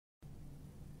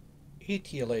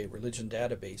ATLA Religion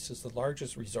database is the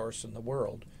largest resource in the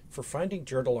world for finding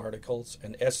journal articles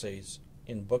and essays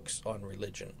in books on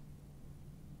religion.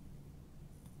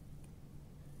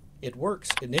 It works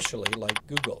initially like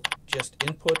Google, just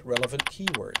input relevant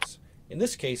keywords. In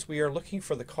this case, we are looking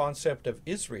for the concept of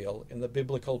Israel in the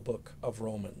biblical book of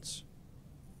Romans.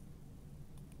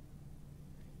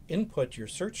 Input your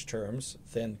search terms,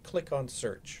 then click on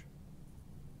Search.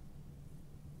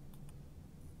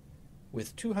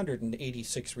 With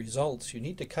 286 results, you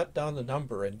need to cut down the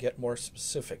number and get more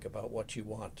specific about what you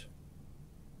want.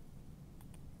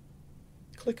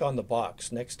 Click on the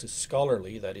box next to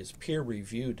scholarly, that is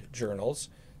peer-reviewed journals,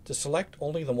 to select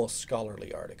only the most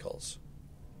scholarly articles.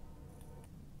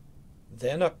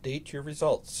 Then update your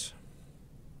results.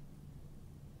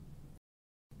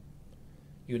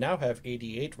 You now have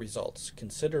 88 results,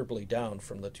 considerably down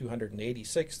from the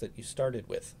 286 that you started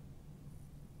with.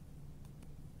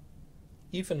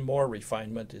 Even more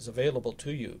refinement is available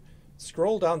to you.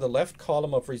 Scroll down the left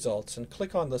column of results and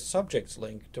click on the Subjects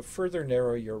link to further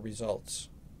narrow your results.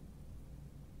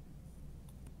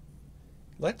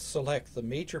 Let's select the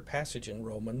major passage in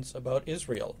Romans about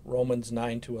Israel, Romans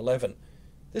 9 to 11.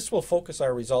 This will focus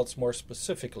our results more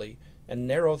specifically and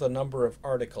narrow the number of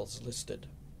articles listed.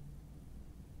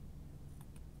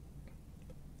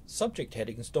 Subject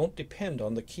headings don't depend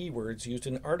on the keywords used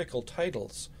in article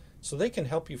titles, so they can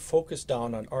help you focus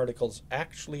down on articles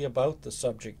actually about the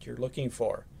subject you're looking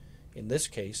for, in this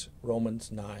case,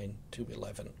 Romans 9 to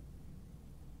 11.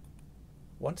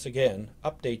 Once again,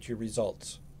 update your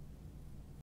results.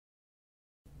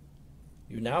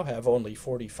 You now have only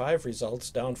 45 results,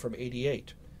 down from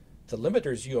 88. The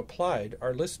limiters you applied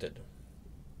are listed.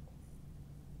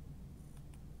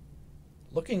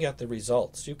 Looking at the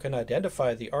results, you can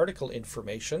identify the article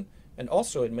information and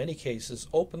also, in many cases,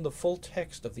 open the full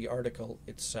text of the article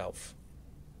itself.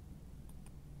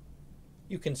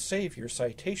 You can save your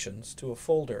citations to a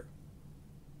folder.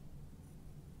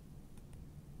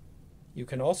 You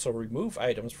can also remove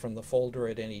items from the folder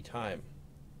at any time.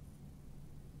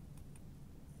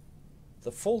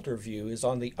 The folder view is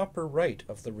on the upper right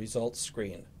of the results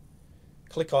screen.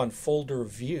 Click on Folder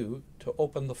View to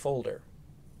open the folder.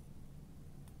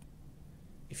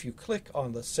 If you click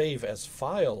on the Save as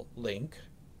File link,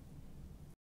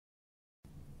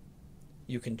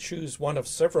 you can choose one of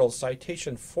several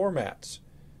citation formats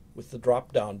with the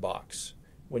drop-down box.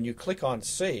 When you click on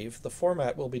Save, the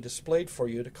format will be displayed for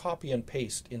you to copy and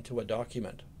paste into a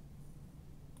document.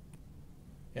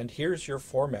 And here's your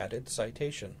formatted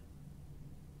citation.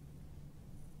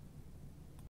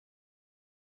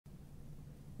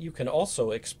 You can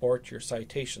also export your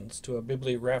citations to a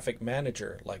bibliographic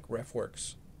manager like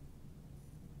RefWorks.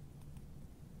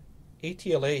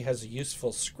 ATLA has a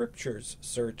useful scriptures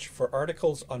search for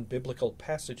articles on biblical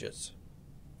passages.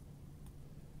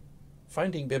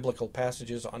 Finding biblical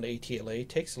passages on ATLA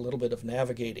takes a little bit of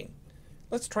navigating.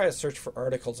 Let's try a search for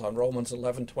articles on Romans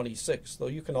 11:26, though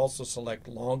you can also select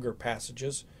longer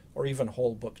passages or even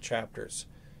whole book chapters.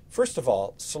 First of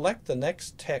all, select the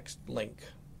next text link.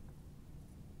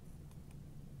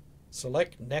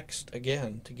 Select Next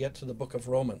again to get to the book of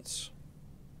Romans.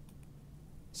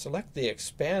 Select the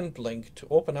Expand link to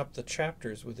open up the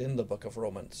chapters within the book of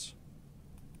Romans.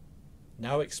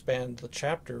 Now expand the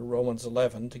chapter Romans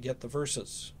 11 to get the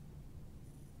verses.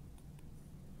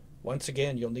 Once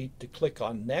again, you'll need to click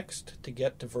on Next to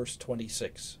get to verse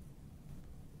 26.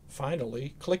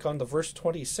 Finally, click on the verse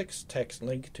 26 text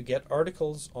link to get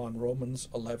articles on Romans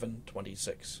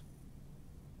 11:26.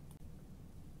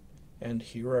 And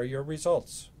here are your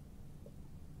results.